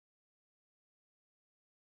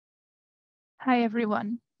Hi,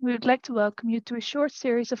 everyone. We would like to welcome you to a short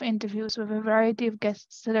series of interviews with a variety of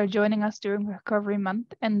guests that are joining us during Recovery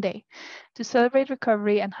Month and Day to celebrate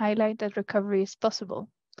recovery and highlight that recovery is possible.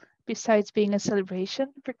 Besides being a celebration,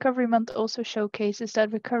 Recovery Month also showcases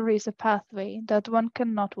that recovery is a pathway that one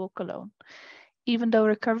cannot walk alone. Even though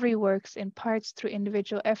recovery works in parts through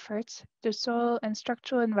individual efforts, the soil and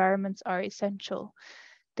structural environments are essential.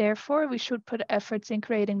 Therefore, we should put efforts in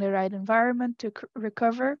creating the right environment to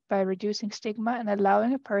recover by reducing stigma and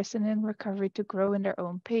allowing a person in recovery to grow in their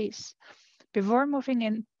own pace. Before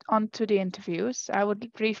moving on to the interviews, I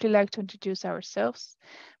would briefly like to introduce ourselves.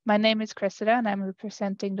 My name is Cressida and I'm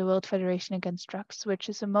representing the World Federation Against Drugs, which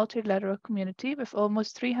is a multilateral community with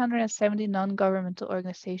almost 370 non-governmental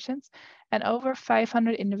organizations and over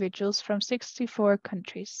 500 individuals from 64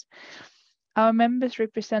 countries. Our members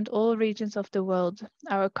represent all regions of the world.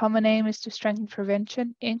 Our common aim is to strengthen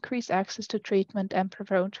prevention, increase access to treatment, and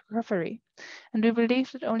promote recovery. And we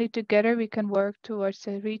believe that only together we can work towards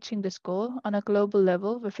reaching this goal on a global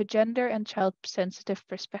level with a gender and child-sensitive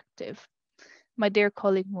perspective. My dear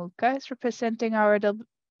colleague Mulka is representing our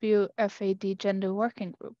WFAD Gender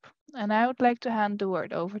Working Group, and I would like to hand the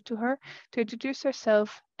word over to her to introduce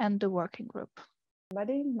herself and the working group.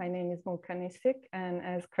 Everybody, my name is Mulka, and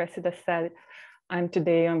as Cressida said, I'm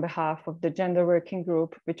today on behalf of the Gender Working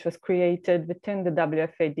Group, which was created within the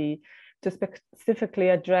WFAD to specifically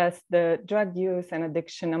address the drug use and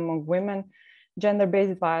addiction among women,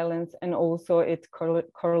 gender-based violence, and also its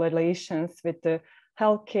correlations with the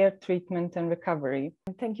healthcare, treatment, and recovery.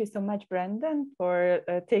 And thank you so much, Brandon, for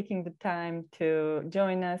taking the time to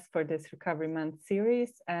join us for this Recovery Month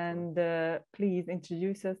series. And please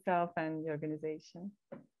introduce yourself and the organization.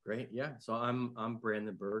 Great, yeah. So I'm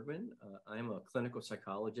Brandon Bergman. I'm a clinical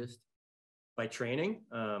psychologist by training.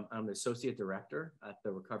 I'm the associate director at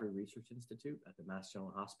the Recovery Research Institute at the Mass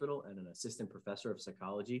General Hospital and an assistant professor of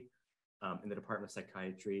psychology in the Department of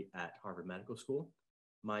Psychiatry at Harvard Medical School.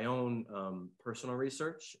 My own personal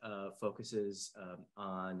research focuses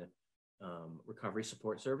on recovery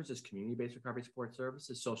support services, community-based recovery support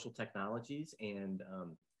services, social technologies, and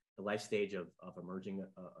the life stage of emerging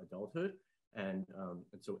adulthood. And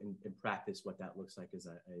so in practice, what that looks like is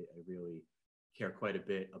I really care quite a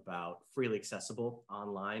bit about freely accessible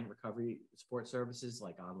online recovery support services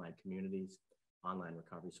like online communities, online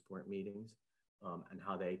recovery support meetings, and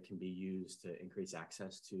how they can be used to increase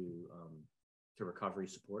access to recovery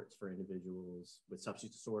supports for individuals with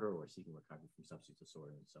substance disorder or seeking recovery from substance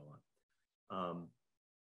disorder and so on.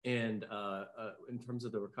 In terms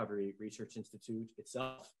of the Recovery Research Institute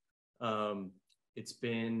itself, it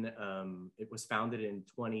was founded in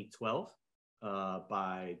 2012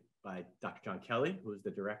 by Dr. John Kelly, who is the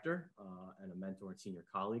director and a mentor and senior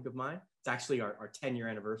colleague of mine. It's actually our 10-year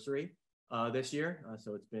anniversary this year,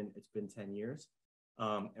 so it's been 10 years.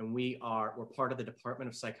 And we're part of the Department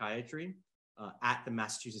of Psychiatry at the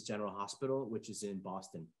Massachusetts General Hospital, which is in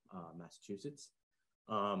Boston, Massachusetts.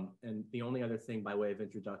 And the only other thing by way of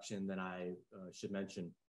introduction that I should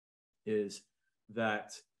mention is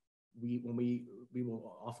that we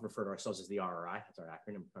will often refer to ourselves as the RRI. That's our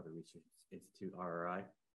acronym, Recovery Research Institute, RRI.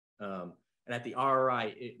 And at the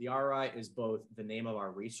RRI, the RRI is both the name of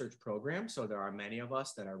our research program. So there are many of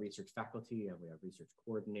us that are research faculty, and we have research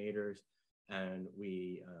coordinators, and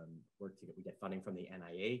we work together. We get funding from the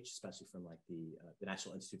NIH, especially from like the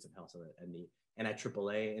National Institutes of Health and the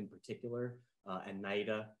NIAAA in particular, and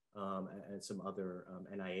NIDA, and some other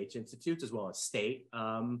NIH institutes, as well as state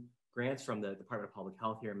grants from the Department of Public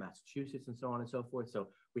Health here in Massachusetts and so on and so forth. So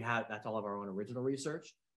that's all of our own original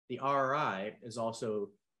research. The RRI is also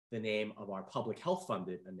the name of our public health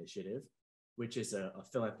funded initiative, which is a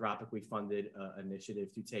philanthropically funded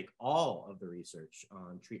initiative to take all of the research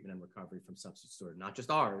on treatment and recovery from substance disorder, not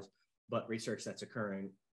just ours, but research that's occurring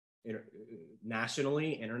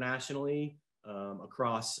nationally, internationally,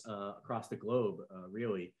 across the globe,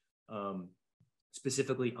 really,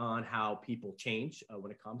 specifically on how people change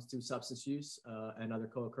when it comes to substance use and other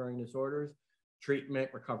co-occurring disorders, treatment,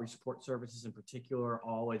 recovery support services in particular,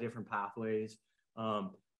 all the different pathways.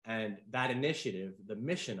 And that initiative, the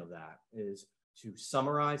mission of that is to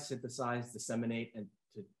summarize, synthesize, disseminate, and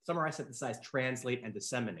to summarize, synthesize, translate, and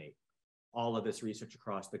disseminate all of this research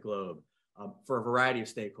across the globe for a variety of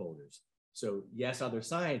stakeholders. So yes, other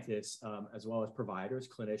scientists, as well as providers,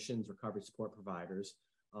 clinicians, recovery support providers,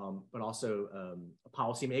 but also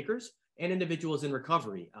policymakers and individuals in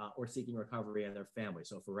recovery or seeking recovery and their families.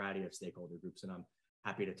 So a variety of stakeholder groups. And I'm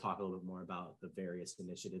happy to talk a little bit more about the various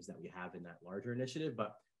initiatives that we have in that larger initiative.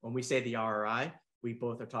 But when we say the RRI, we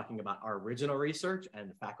both are talking about our original research and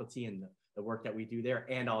the faculty and the work that we do there,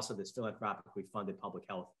 and also this philanthropically funded public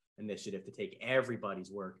health initiative to take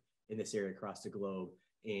everybody's work in this area across the globe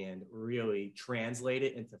and really translate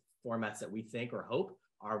it into formats that we think or hope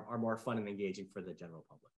are more fun and engaging for the general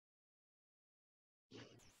public.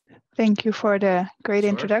 Thank you for the great Sure.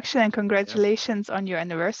 introduction, and congratulations on your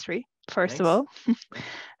anniversary, first Thanks. of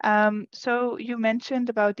all. So you mentioned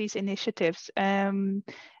about these initiatives.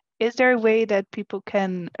 Is there a way that people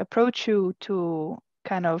can approach you to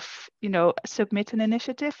kind of, submit an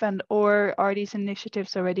initiative, or are these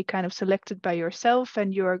initiatives already kind of selected by yourself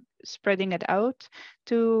and you're spreading it out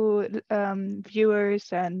to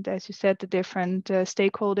viewers and, as you said, the different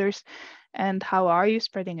stakeholders? And how are you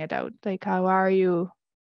spreading it out? Like, how are you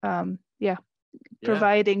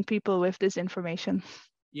providing people with this information?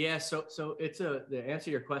 Yeah, so it's the answer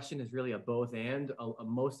to your question is really a both and.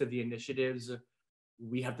 Most of the initiatives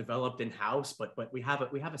we have developed in-house, but we have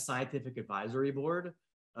a scientific advisory board.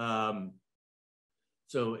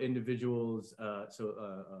 So individuals,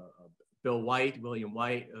 William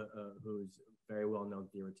White, who's very well known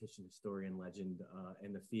theoretician, historian, legend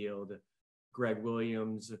in the field, Greg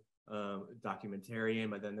Williams, documentarian,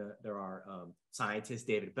 but then there are scientists,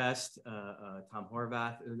 David Best, Tom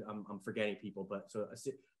Horvath. I'm forgetting people, but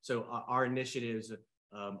so our initiatives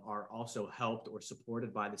are also helped or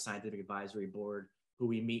supported by the scientific advisory board, who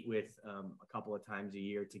we meet with a couple of times a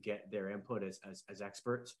year to get their input as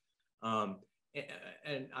experts.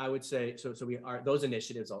 And I would say, so we are, those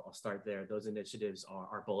initiatives, I'll start there. Those initiatives are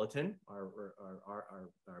our bulletin, our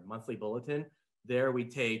monthly bulletin. There we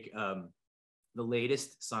take the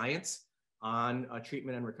latest science on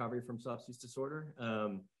treatment and recovery from substance disorder.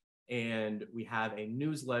 And we have a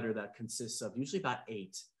newsletter that consists of usually about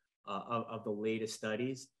 8 of the latest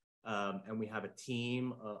studies. And we have a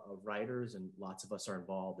team of writers, and lots of us are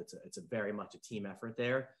involved. It's a very much a team effort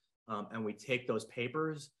there. And we take those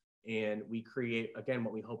papers and we create, again,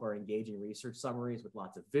 what we hope are engaging research summaries with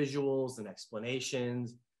lots of visuals and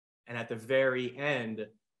explanations. And at the very end,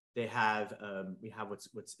 they have, we have it's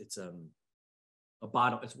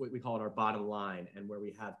what we call it our bottom line, and where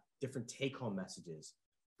we have different take-home messages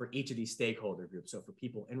for each of these stakeholder groups. So for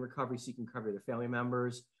people in recovery, seeking recovery, their family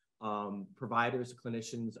members, providers,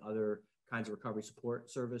 clinicians, other kinds of recovery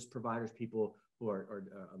support service providers, people who are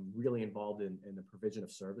really involved in the provision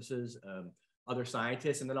of services, other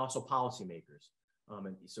scientists, and then also policymakers.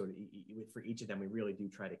 And so for each of them, we really do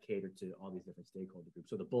try to cater to all these different stakeholder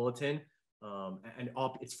groups. So the bulletin,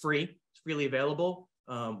 it's free, it's freely available.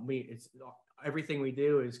 Everything we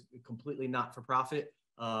do is completely not for profit.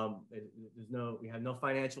 We have no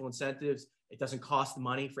financial incentives. It doesn't cost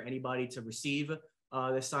money for anybody to receive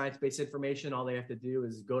this science-based information. All they have to do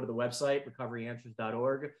is go to the website,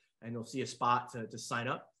 recoveryanswers.org, and you'll see a spot to sign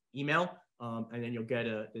up, email, and then you'll get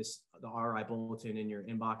the RI bulletin in your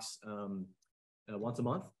inbox once a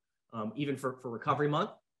month. Even for Recovery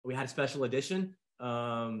Month, we had a special edition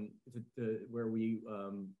where we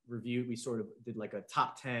sort of did like a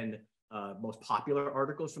top 10 most popular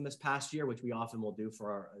articles from this past year, which we often will do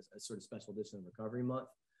for our sort of special edition of Recovery Month.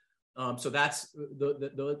 So that's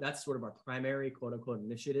sort of our primary quote unquote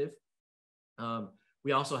initiative.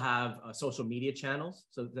 We also have social media channels.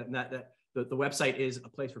 So the website is a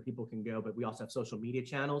place where people can go, but we also have social media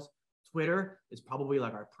channels. Twitter is probably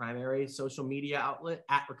like our primary social media outlet.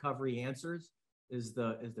 At Recovery Answers is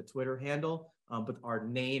the Twitter handle, but our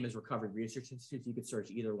name is Recovery Research Institute. You could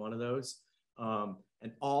search either one of those.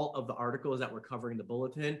 And all of the articles that we're covering in the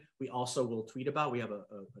bulletin, we also will tweet about. We have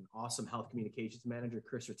an awesome health communications manager,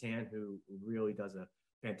 Chris Rattan, who really does a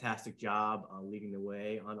fantastic job leading the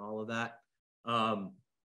way on all of that.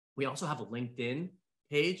 We also have a LinkedIn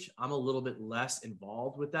page. I'm a little bit less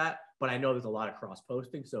involved with that, but I know there's a lot of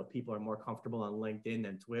cross-posting. So if people are more comfortable on LinkedIn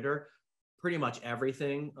than Twitter, pretty much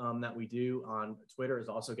everything that we do on Twitter is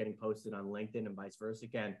also getting posted on LinkedIn and vice versa.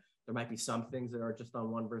 Again, there might be some things that are just on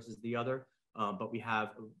one versus the other. But we have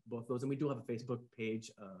both those, and we do have a Facebook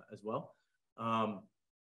page as well. And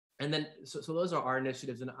then, so those are our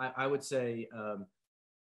initiatives. And I would say,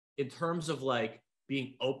 in terms of like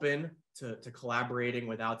being open to collaborating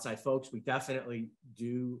with outside folks, we definitely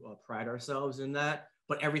do pride ourselves in that.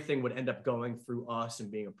 But everything would end up going through us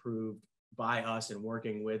and being approved by us and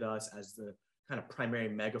working with us as the kind of primary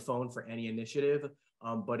megaphone for any initiative.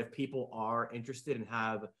 But if people are interested and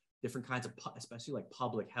have different kinds of, especially like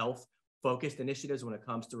public health focused initiatives when it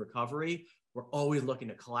comes to recovery, we're always looking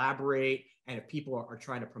to collaborate. And if people are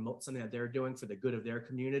trying to promote something that they're doing for the good of their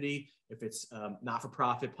community, if it's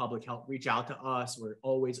not-for-profit, public health, reach out to us. We're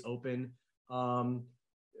always open to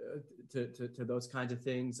those kinds of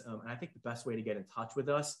things. And I think the best way to get in touch with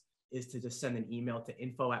us is to just send an email to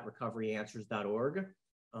info@recoveryanswers.org.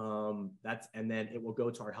 And then it will go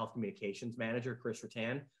to our health communications manager, Chris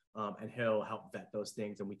Rattan, and he'll help vet those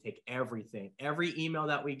things. And we take everything, every email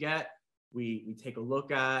that we get, we take a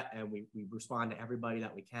look at, and we respond to everybody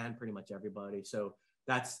that we can, pretty much everybody. So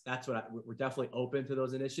that's what we're definitely open to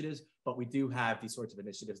those initiatives, but we do have these sorts of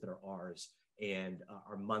initiatives that are ours and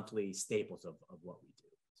are monthly staples of what we do.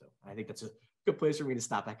 So I think that's a good place for me to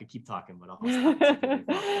stop. I could keep talking, but I'll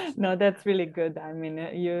stop. No, that's really good. I mean,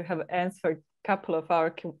 you have answered a couple of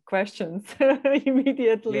our questions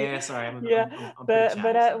immediately. Yeah, sorry. I'm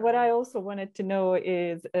but what I also wanted to know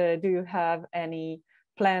is, do you have any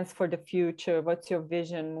plans for the future? What's your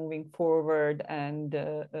vision moving forward, and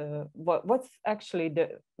what's actually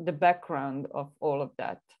the background of all of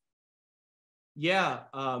that? Yeah.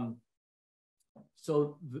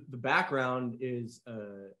 So the background is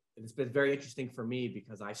it's been very interesting for me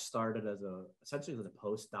because I started essentially as a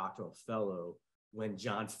postdoctoral fellow when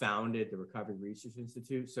John founded the Recovery Research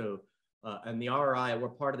Institute. So and the RRI, we're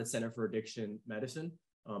part of the Center for Addiction Medicine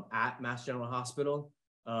at Mass General Hospital,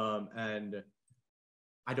 and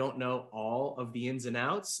I don't know all of the ins and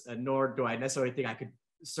outs, nor do I necessarily think I could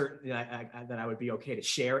certainly that I would be okay to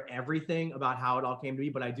share everything about how it all came to be.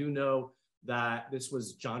 But I do know that this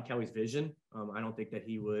was John Kelly's vision. I don't think that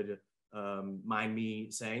he would mind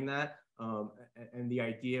me saying that. And the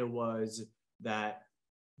idea was that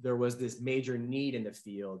there was this major need in the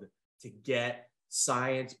field to get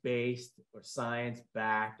science-based or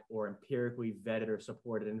science-backed or empirically vetted or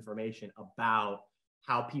supported information about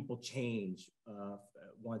how people change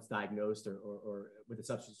once diagnosed or with a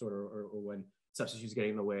substance disorder or when substance use is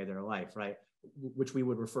getting in the way of their life, right? Which we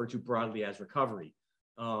would refer to broadly as recovery.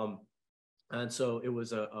 And so it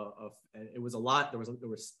was a lot. There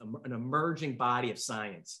was an emerging body of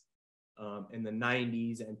science in the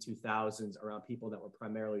 90s and 2000s around people that were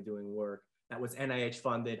primarily doing work that was NIH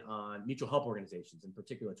funded on mutual help organizations, in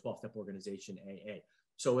particular 12-step organization AA.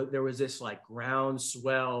 So there was this like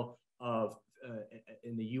groundswell of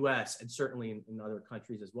in the US and certainly in other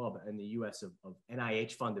countries as well, but in the US of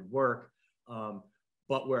NIH funded work,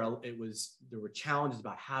 but where there were challenges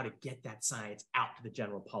about how to get that science out to the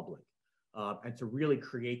general public. And to really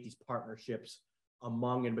create these partnerships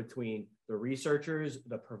among and between the researchers,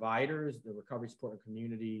 the providers, the recovery support and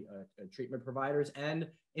community treatment providers, and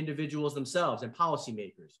individuals themselves and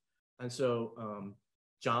policymakers. And so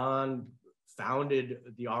John founded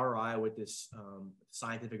the RRI with this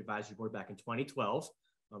scientific advisory board back in 2012.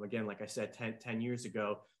 Again, like I said, 10 years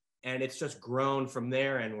ago. And it's just grown from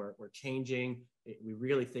there, and we're changing. We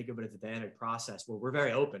really think of it as a dynamic process where we're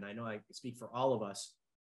very open. I know I speak for all of us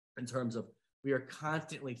in terms of we are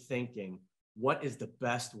constantly thinking, what is the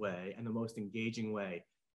best way and the most engaging way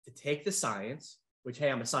to take the science, which,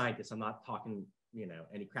 hey, I'm a scientist. I'm not talking,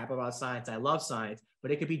 any crap about science. I love science,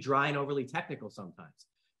 but it could be dry and overly technical sometimes.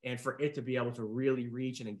 And for it to be able to really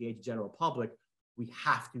reach and engage the general public, we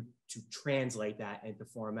have to translate that into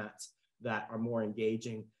formats that are more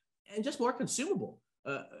engaging and just more consumable.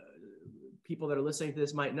 People that are listening to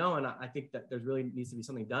this might know, and I think that there really needs to be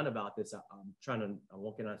something done about this. I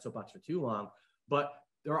won't get on a soapbox for too long, but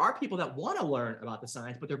there are people that want to learn about the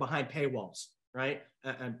science, but they're behind paywalls, right?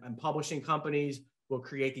 And publishing companies will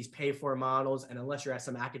create these pay-for models, and unless you're at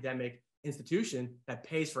some academic institution that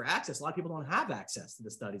pays for access, a lot of people don't have access to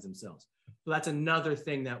the studies themselves. So that's another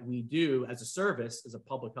thing that we do as a service, as a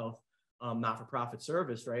public health not-for-profit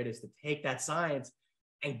service, right, is to take that science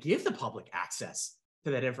and give the public access to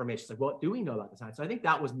that information. It's like, what do we know about the science? So I think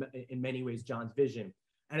that was in many ways John's vision.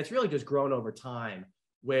 And it's really just grown over time,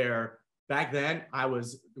 where back then I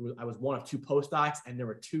was one of two postdocs and there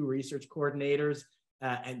were two research coordinators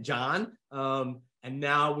and John. And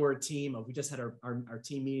now we're a team of, we just had our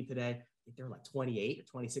team meeting today. I think there were like 28 or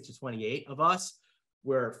 26 or 28 of us.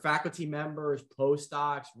 We're faculty members,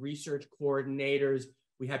 postdocs, research coordinators.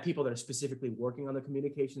 We have people that are specifically working on the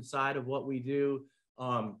communication side of what we do.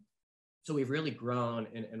 So we've really grown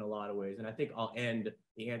in a lot of ways. And I think I'll end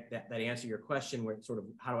that answer your question, where it's sort of,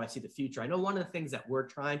 how do I see the future? I know one of the things that we're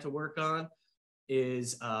trying to work on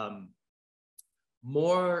is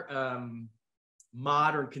more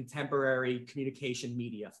modern, contemporary communication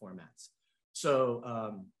media formats.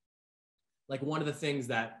 So like one of the things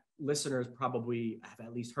that listeners probably have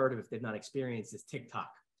at least heard of, if they've not experienced, is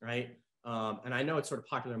TikTok, right? And I know it's sort of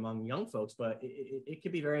popular among young folks, but it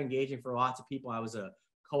can be very engaging for lots of people. I was a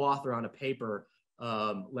co-author on a paper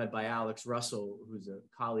led by Alex Russell, who's a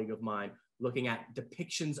colleague of mine, looking at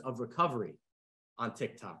depictions of recovery on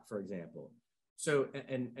TikTok, for example. So,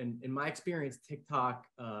 and in my experience, TikTok,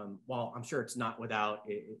 while I'm sure it's not without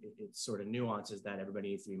its sort of nuances that everybody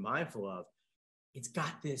needs to be mindful of, it's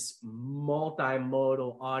got this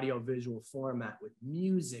multimodal audio-visual format with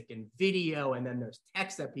music and video, and then there's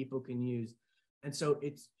text that people can use. And so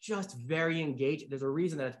it's just very engaging. There's a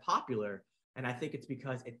reason that it's popular. And I think it's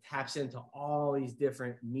because it taps into all these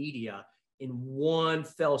different media in one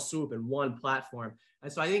fell swoop and one platform.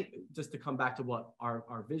 And so I think, just to come back to what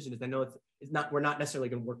our vision is, I know we're not necessarily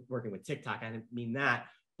going to working with TikTok. I didn't mean that,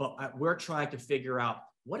 but we're trying to figure out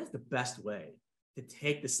what is the best way to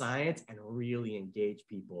take the science and really engage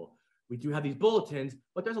people. We do have these bulletins,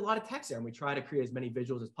 but there's a lot of text there, and we try to create as many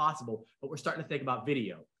visuals as possible, but we're starting to think about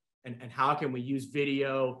video and how can we use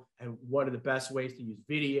video, and what are the best ways to use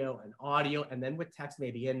video and audio, and then with text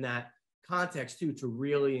maybe in that context too, to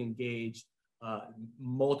really engage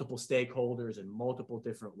multiple stakeholders in multiple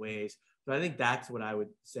different ways. So I think that's what I would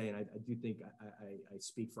say, and I do think I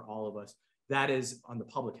speak for all of us. That is on the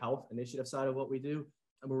public health initiative side of what we do.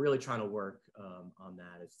 And we're really trying to work on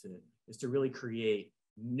that, is to really create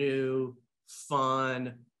new,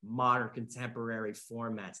 fun, modern, contemporary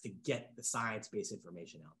formats to get the science-based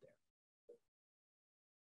information out there.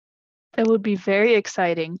 That would be very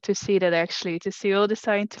exciting to see that, actually, to see all the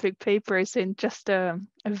scientific papers in just a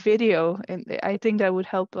video. And I think that would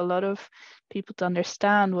help a lot of people to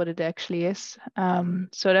understand what it actually is.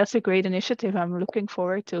 So that's a great initiative. I'm looking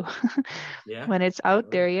forward to when it's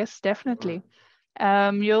out there. Yes, definitely.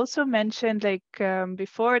 You also mentioned,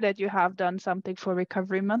 before, that you have done something for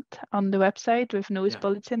Recovery Month on the website with news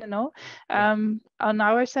bulletin and all. On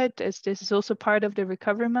our side, this is also part of the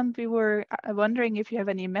Recovery Month. We were wondering if you have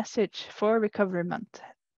any message for Recovery Month.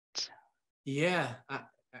 Yeah,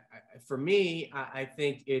 for me, I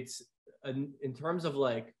think it's in terms of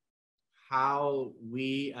how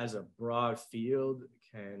we as a broad field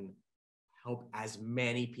can help as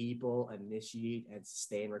many people initiate and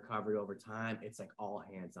sustain recovery over time. It's like all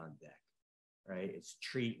hands on deck, right? It's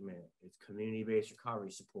treatment, it's community-based recovery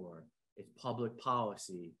support, it's public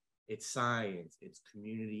policy, it's science, it's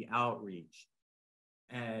community outreach.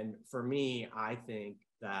 And for me, I think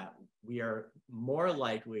that we are more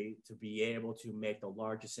likely to be able to make the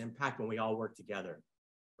largest impact when we all work together,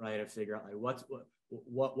 right? And figure out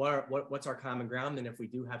what's our common ground. And if we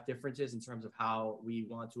do have differences in terms of how we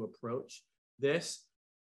want to approach this,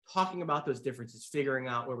 talking about those differences, figuring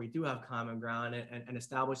out where we do have common ground, and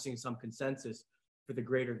establishing some consensus for the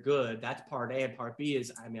greater good. That's part A. And part B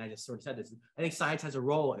is, I just sort of said this, I think science has a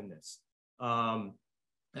role in this. Our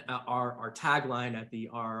tagline at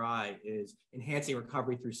the RRI is enhancing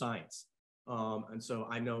recovery through science. And so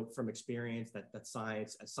I know from experience that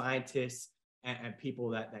science, as scientists and people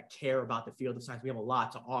that care about the field of science, we have a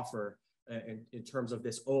lot to offer in terms of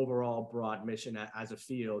this overall broad mission as a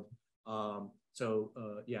field.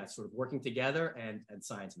 Sort of working together, and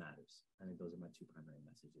science matters. I think those are my two primary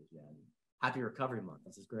messages. Yeah. Happy Recovery Month.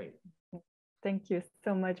 This is great. Thank you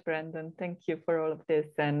so much, Brandon. Thank you for all of this.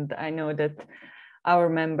 And I know that our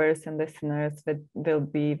members and listeners will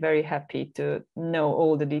be very happy to know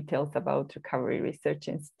all the details about Recovery Research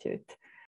Institute.